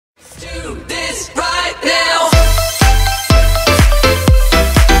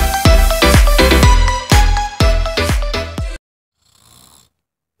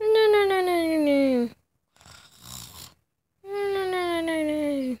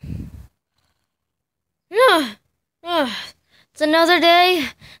It's another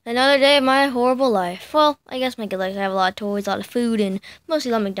day of my horrible life. Well, I guess my good life. I have a lot of toys, a lot of food, and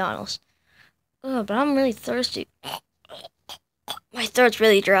mostly a lot of McDonald's. Ugh, but I'm really thirsty. My throat's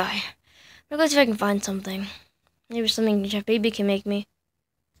really dry. I'm gonna go see if I can find something. Maybe something Chef Baby can make me.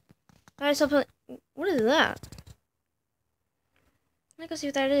 Find something. What is that? Let me go see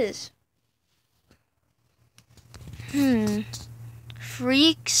what that is.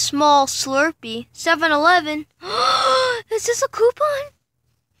 Freak small Slurpee. 7-Eleven. Is this a coupon?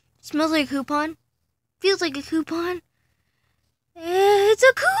 Smells like a coupon. Feels like a coupon. It's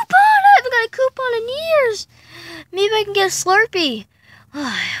a coupon! I haven't got a coupon in years. Maybe I can get a Slurpee.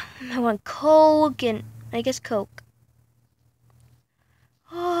 I want Coke and I guess Coke.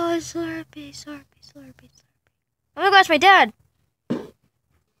 Oh, Slurpee. I'm gonna go ask my dad.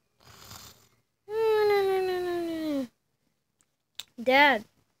 Dad.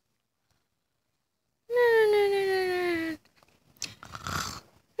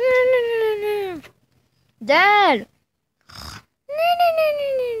 Dad.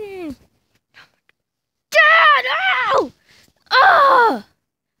 Dad! Ow! Oh!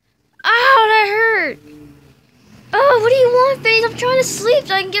 Ow, that hurt. Oh, what do you want, Faith? I'm trying to sleep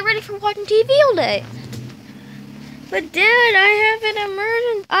so I can get ready for watching TV all day. But Dad, I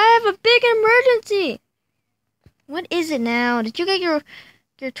have a big emergency. What is it now? Did you get your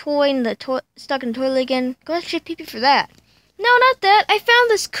toy in the stuck in the toilet again? Go ask Chef Pee-Pee for that. No, not that. I found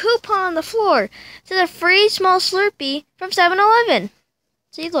this coupon on the floor. It says a free small Slurpee from 7-Eleven.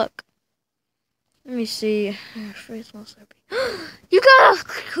 See, look. Let me see. Free small Slurpee. You got a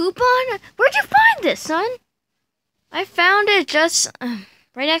coupon? Where'd you find this, son? I found it just right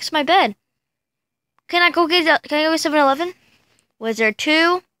next to my bed. Can I go get 7-Eleven? Was there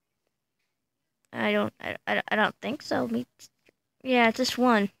two? I don't think so. Yeah, it's just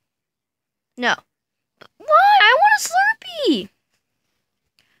one. No. What? I want a Slurpee.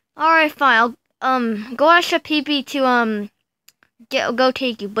 All right, fine. I'll go ask Chef Pee-Pee to go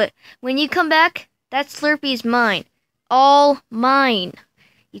take you. But when you come back, that Slurpee is mine. All mine.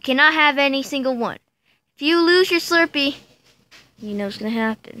 You cannot have any single one. If you lose your Slurpee, you know what's gonna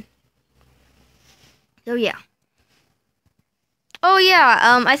happen. So yeah. Oh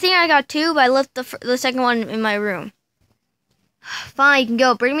yeah. I think I got two, but I left the second one in my room. Fine, you can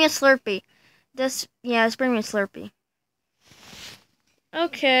go. Bring me a Slurpee. Let's bring me a Slurpee.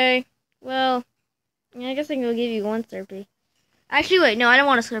 Okay. Well, I guess I can go give you one Slurpee. Actually, wait. No, I don't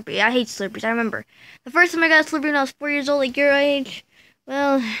want a Slurpee. I hate Slurpees. I remember. The first time I got a Slurpee when I was 4 years old, like your age,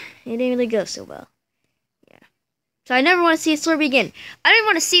 well, it didn't really go so well. Yeah. So I never want to see a Slurpee again. I don't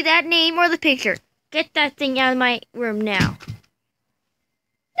want to see that name or the picture. Get that thing out of my room now.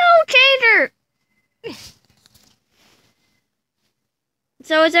 No, Tater!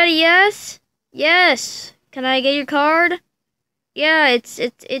 So is that a yes? Yes. Can I get your card? Yeah, it's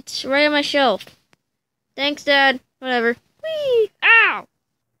right on my shelf. Thanks, Dad. Whatever. Whee! Ow!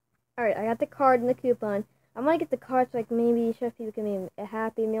 Alright, I got the card and the coupon. I'm gonna get the card so like maybe Chef Pee-Pee can make a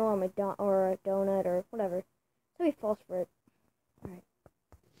Happy Meal or a donut or whatever. So he falls for it. Alright.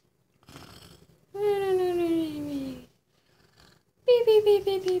 Beep beep beep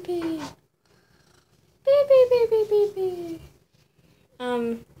beep beep beep. Beep beep beep beep beep beep.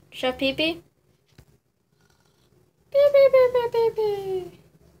 Chef Pee-Pee? Beep beep beep beep beep beep.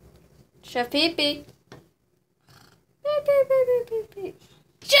 Chef Pee-Pee? Beep beep beep beep beep beep.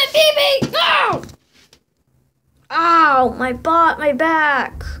 Chef Pee-Pee! No! Ow, my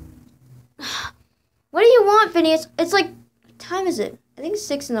back. What do you want, Phineas? It's like, what time is it? I think it's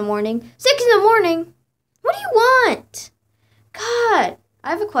 6 in the morning. 6 in the morning? What do you want? God, I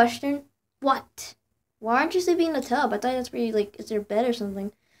have a question. What? Why aren't you sleeping in the tub? I thought that's where you, like, is there a bed or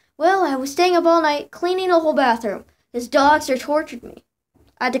something? Well, I was staying up all night, cleaning the whole bathroom. His dogs are tortured me.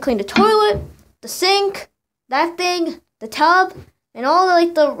 I had to clean the toilet, the sink, that thing, the tub, and all the,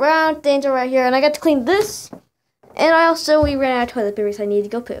 like, the round things are right here. And I got to clean this. And we ran out of toilet paper, so I needed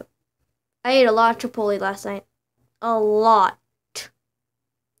to go poo. I ate a lot of Chipotle last night. A lot.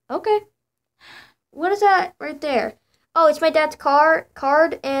 Okay. What is that right there? Oh, it's my dad's card,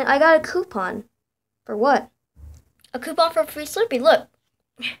 and I got a coupon. For what? A coupon for a free Slurpee. Look.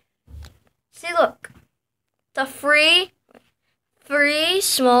 See, look. It's a free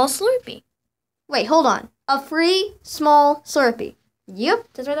small Slurpee. Wait, hold on. A free small Slurpee. Yep,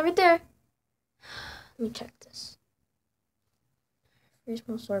 that's right there. Let me check this. Free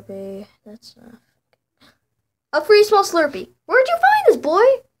small Slurpee. That's a free small Slurpee. Where'd you find this,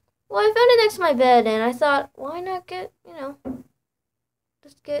 boy? Well, I found it next to my bed, and I thought, why not get,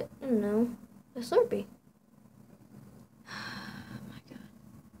 just get, a Slurpee. Oh, my God.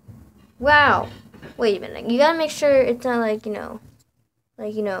 Wow. Wait a minute. You gotta make sure it's not like, do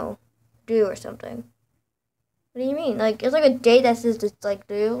or something. What do you mean? Like, it's like a date that says it's like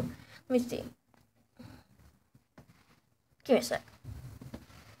do. Let me see. Give me a sec.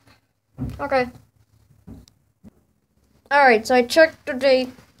 Okay. Alright, so I checked the date,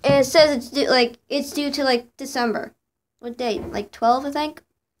 and it says it's due to, like, December. What date? Like, 12, I think?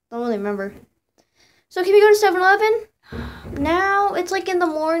 Don't really remember. So, can we go to 7-Eleven? Now, it's, like, in the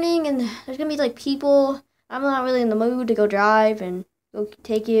morning, and there's gonna be, like, people. I'm not really in the mood to go drive and go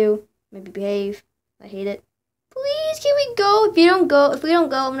take you. Maybe behave. I hate it. Please, can we go? If we don't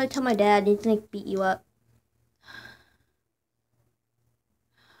go, I'm gonna tell my dad, and he's gonna beat you up.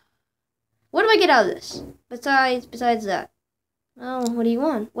 What do I get out of this? Besides that? Oh, what do you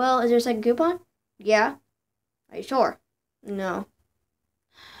want? Well, is there a second coupon? Yeah. Are you sure? No.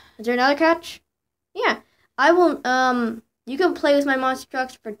 Is there another catch? Yeah. I will, you can play with my monster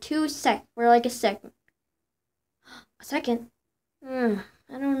trucks for like a second. A second? I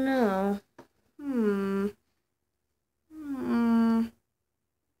don't know.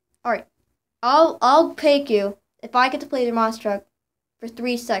 Alright. I'll pick you if I get to play the monster truck for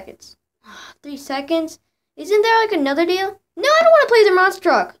 3 seconds. 3 seconds? Isn't there like another deal? No, I don't want to play the monster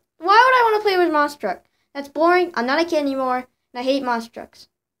truck. Why would I want to play with monster truck? That's boring. I'm not a kid anymore, and I hate monster trucks.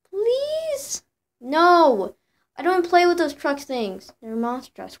 Please? No. I don't play with those truck things. They're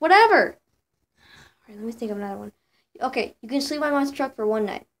monster trucks. Whatever. Alright, let me think of another one. Okay, you can sleep my monster truck for 1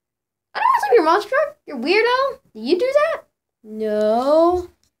 night. I don't want to sleep in your monster truck. You're weirdo. Do you do that? No.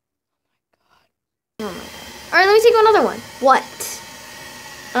 Oh my god. Alright, let me think of another one. What?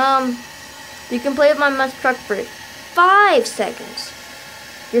 You can play with my monster truck for 5 seconds.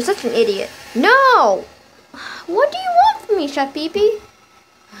 You're such an idiot. No! What do you want from me, Chef Pee-Pee?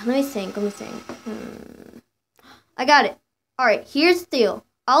 Let me think. I got it. Alright, here's the deal.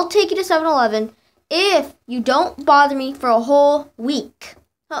 I'll take you to 7-Eleven if you don't bother me for a whole week.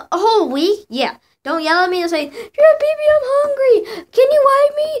 A whole week? Yeah. Don't yell at me and say, Chef Pee-Pee, I'm hungry. Can you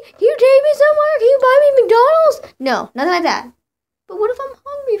wipe me? Can you take me somewhere? Can you buy me McDonald's? No, nothing like that. But what if I'm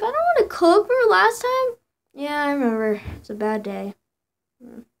hungry? If I don't want to cook, remember last time? Yeah, I remember. It's a bad day.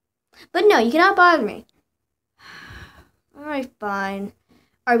 But no, you cannot bother me. Alright, fine.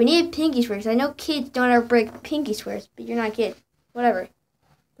 Alright, we need pinky swears. I know kids don't ever break pinky swears, but you're not a kid. Whatever.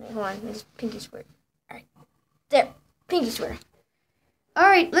 Wait, hold on. Just pinky swear. Alright. There. Pinky swear.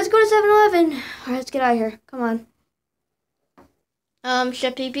 Alright, let's go to 7-Eleven. Alright, let's get out of here. Come on.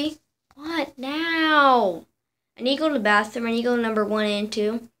 Chef Pee-Pee? What now? I need to go to the bathroom. I need to go to number 1 and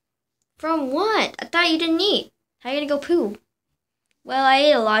 2. From what? I thought you didn't eat. How are you going to go poo? Well, I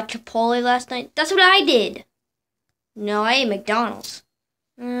ate a lot of Chipotle last night. That's what I did. No, I ate McDonald's.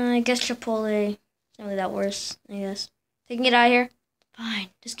 I guess Chipotle is not really that worse, I guess. So you can get out of here? Fine.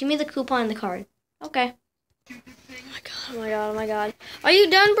 Just give me the coupon and the card. Okay. Oh my god. Are you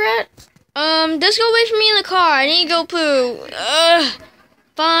done, Brett? Just go wait for me in the car. I need to go poo.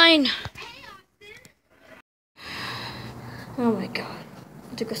 Fine. Oh my god. I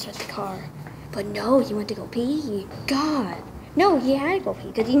have to go start the car. But no, you went to go pee. God. No, he had to go pee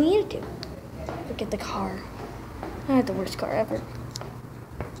because he needed to. Forget the car. I had the worst car ever.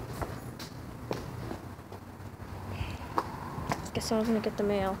 Guess I was gonna get the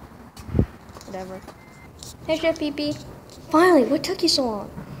mail. Whatever. Hey, Chef Pee-Pee. Finally, what took you so long?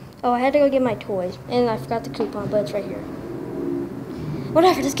 Oh, I had to go get my toys. And I forgot the coupon, but it's right here.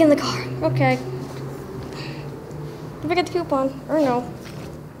 Whatever, just get in the car. Okay. Did I get the coupon? Or no?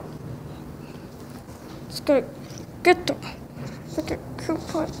 Just gotta get the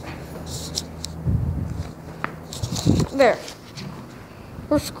coupon. There.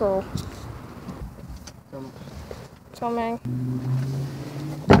 Let's go. Coming.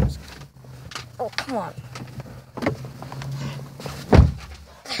 Oh, come on.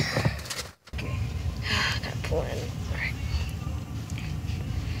 Okay. Gotta pull in. Alright.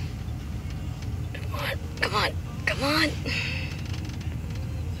 Come on. Alright. Come on.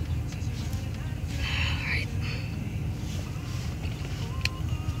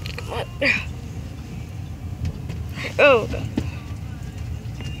 Oh, God.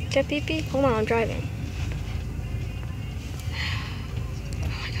 Chef Pee-Pee? Hold on, I'm driving.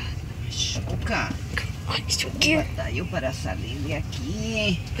 Choca. Batallo para salir de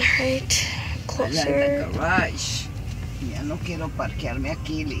aquí. Alright, Allá en closer. la garage. Ya no quiero parquearme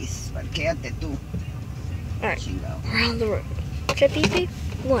aquí, Liz. Parquéate tú. Alright, Chingado. we're on the road. Chef Pee-Pee?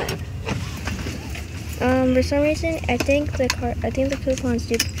 What? For some reason, I think the coupon's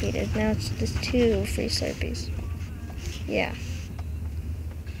duplicated. Now it's just 2 free Slurpees. Yeah.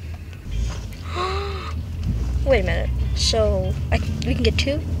 Wait a minute. So we can get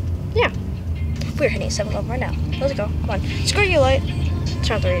 2? Yeah. We're hitting 7-Eleven right now. Let's go. Come on. Screw you, light.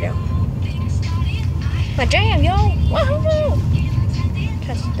 Turn off the radio. My jam, yo! Woohoo!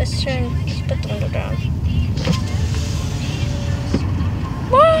 Let's put the window down.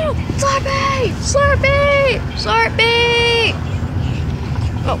 Whoa! Slurpee! Slurpee! Slurpee!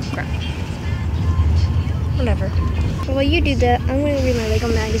 Oh, crap. Whatever. While you do that, I'm going to read my Lego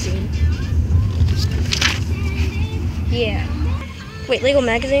magazine. Yeah. Wait, Lego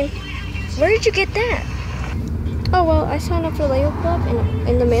magazine? Where did you get that? Oh, well, I signed up for Lego Club, and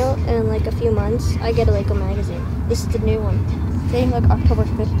in the mail in like a few months, I get a Lego magazine. This is the new one. Saying like October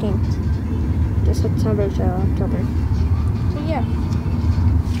 15th. Just September to October. So yeah.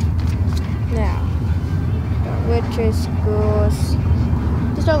 Now, the witches, ghouls,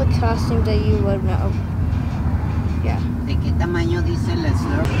 just all the costumes that you would know. Yeah. ¿De qué tamaño dice el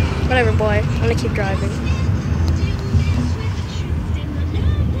slurp? Whatever, boy. I'm gonna keep driving.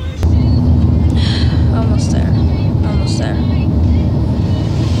 Almost there. Almost there.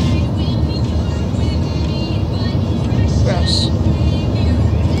 Gross.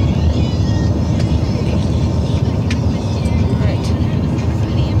 Alright.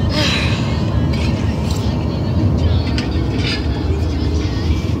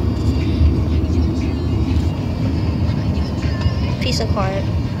 Peace and quiet.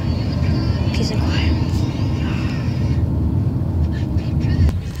 Peace and quiet.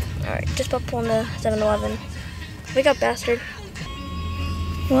 Alright, just about pulling the 7-Eleven. Wake up, bastard.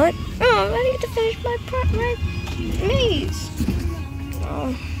 What? Oh, I didn't get to finish my maze.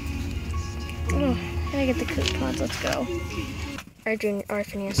 Oh. I get the coupons. Let's go. Alright, Junior. Alright,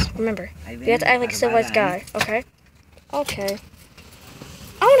 Phineas. Remember, you have to act like a civilized guy, okay? Okay.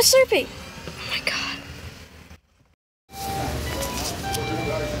 I want a Slurpee! Oh my god.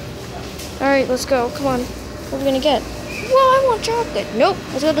 Alright, let's go. Come on. What are we gonna get? Well, I want chocolate. Nope.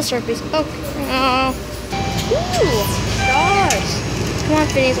 Let's go to Slurpees. Oh. Ooh. Gosh. Come on,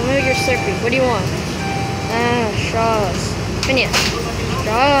 Phineas. I'm gonna get your Slurpee. What do you want? Straws. Phineas.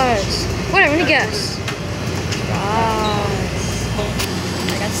 Straws. Whatever, let me guess. Straws.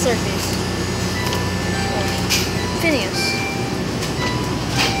 I got Slurpees. Oh. Phineas.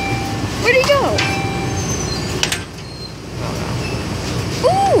 Where'd he go? Oh no.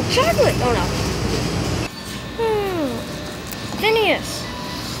 Ooh, chocolate. Oh no. Phineas.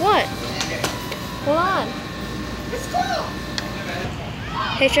 What? Hold on. Let's go.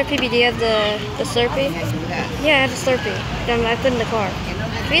 Hey, Chef PB, do you have the Slurpee? Yeah, I have the Slurpee. I put it in the car.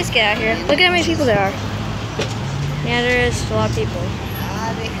 Please get out here. Look at how many people there are. Yeah, there is a lot of people.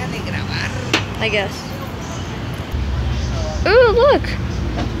 I guess. Ooh, look.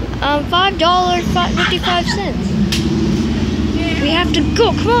 $5.55. We have to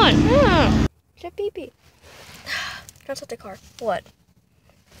go. Come on. Chef PB. Turns out the car. What?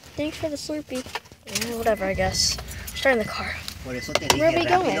 Thanks for the Slurpee. Yeah, whatever, I guess. Start in the car. Where are we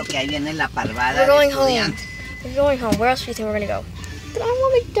going? We're going home. We're going home. Where else do you think we're gonna go? Then I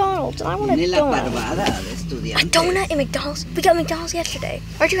want McDonald's. I want a donut. A donut at McDonald's? We got McDonald's yesterday.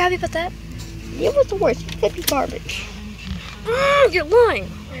 Aren't you happy about that? It was the worst. Hippie garbage. You're lying.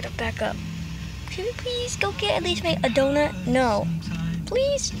 I gotta back up. Can we please go get at least a donut? No.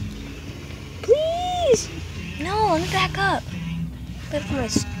 Please? Please? No, let me back up. Let me put my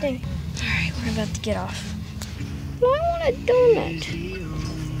thing. Alright, we're about to get off. I want a donut.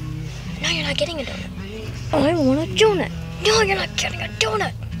 No, you're not getting a donut. I want a donut. No, you're not getting a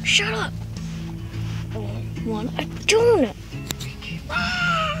donut. Shut up. I want a donut.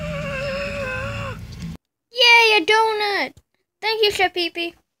 Yay, a donut. Thank you, Chef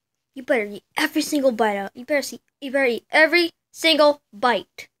Pee-Pee. You better eat every single bite out. You better eat every single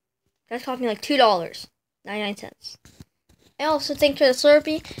bite. That's cost me like $2.99. I also thanks for the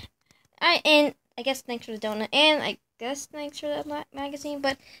Slurpee. And I guess thanks for the donut. And I guess thanks for that magazine.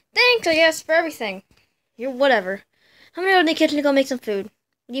 But thanks, I guess, for everything. You're whatever. I'm gonna go in the kitchen to go make some food.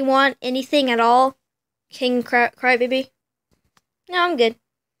 Do you want anything at all? King Crybaby? No, I'm good.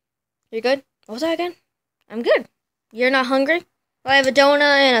 You're good? What was that again? I'm good. You're not hungry? I have a donut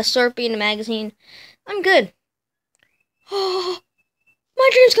and a Slurpee and a magazine. I'm good. Oh, my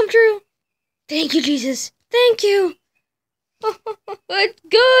dreams come true. Thank you, Jesus. Thank you. It's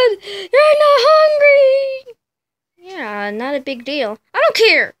good. You're not hungry. Yeah, not a big deal. I don't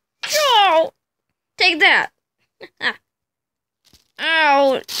care. Oh, take that.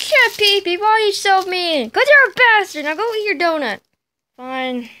 Ow, Chef Pee-Pee, why are you so mean? Because you're a bastard. Now go eat your donut.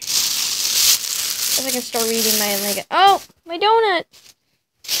 Fine. Guess I can start reading my magazine. Oh, my donut.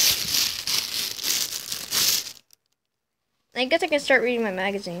 I guess I can start reading my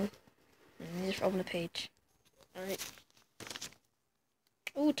magazine. Let me just open the page. Alright.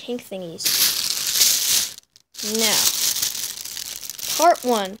 Ooh, tank thingies. Now, part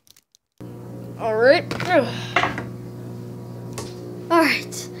 1. Alright.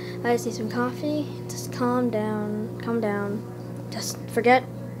 Alright. I just need some coffee. Just calm down. Calm down. Just forget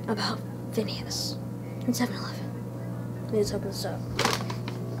about Phineas and 7-Eleven. Let's open this up.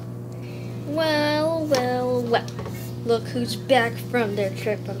 Well. Look who's back from their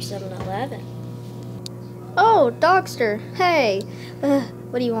trip from 7-Eleven. Oh, Dogster. Hey.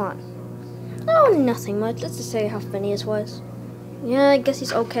 What do you want? Oh, nothing much. Let's just say how Phineas was. Yeah, I guess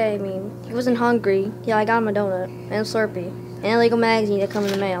he's okay. I mean, he wasn't hungry. Yeah, I got him a donut and a Slurpee and a Lego magazine that come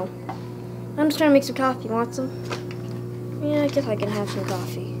in the mail. I'm just trying to make some coffee. Want some? Yeah, I guess I can have some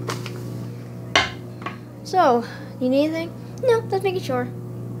coffee. So, you need anything? No, just making sure.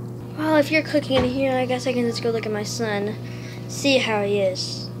 Well, if you're cooking in here, I guess I can just go look at my son. See how he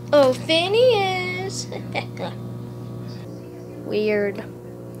is. Oh, Phineas! Weird.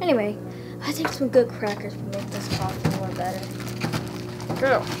 Anyway, I think some good crackers will make this coffee more better.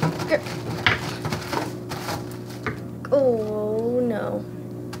 Go. Oh, no.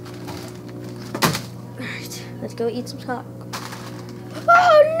 Alright, let's go eat some taco.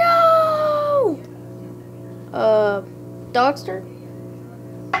 Oh, no! Dogster?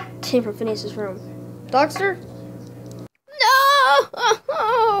 Came from Phineas's room. Dogster? No!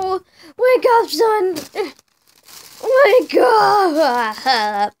 Oh, wake up, son! Wake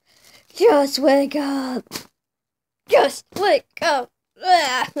up! Just wake up! Just wake up!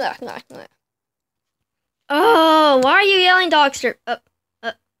 Oh, why are you yelling, Dogster?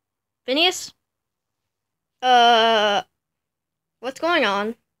 Phineas? What's going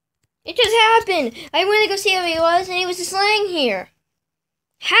on? It just happened! I went to go see how he was, and he was just laying here.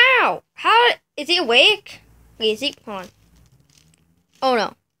 How? Is he awake? Wait, is he? Hold on. Oh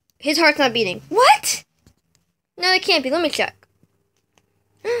no. His heart's not beating. What? No, it can't be. Let me check.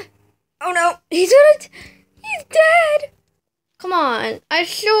 Oh no. He's dead. Come on. I'm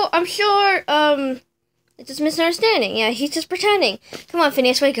sure, it's just misunderstanding. Yeah, he's just pretending. Come on,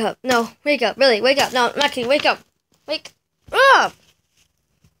 Phineas, wake up. No, wake up. Really, wake up. No, I'm not kidding. Wake up. Wake up.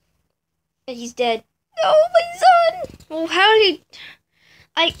 And he's dead. Oh, my son. Well, how did he...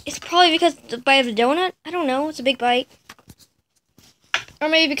 It's probably because the bite of the donut. I don't know. It's a big bite. Or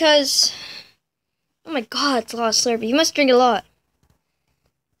maybe because... Oh my god, it's a lot of Slurpee. You must drink a lot.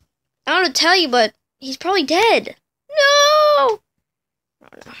 I don't know to tell you, but he's probably dead. No! Oh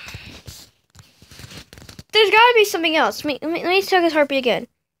no. There's gotta be something else. Let me check his heartbeat again.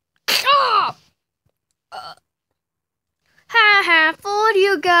 Oh! Ha, fooled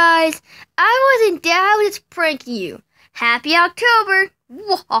you guys. I wasn't dead. I was just pranking you. Happy October.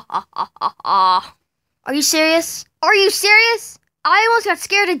 Are you serious? Are you serious? I almost got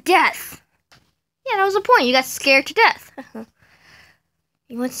scared to death. Yeah, that was the point. You got scared to death.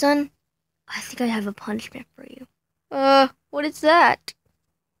 You want, son? I think I have a punishment for you. What is that?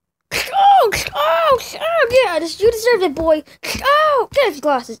 Oh, yeah, you deserve it, boy. Oh, get off your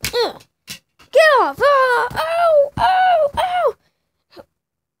glasses. Get off.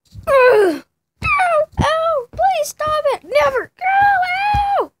 Ow, please stop it. Never.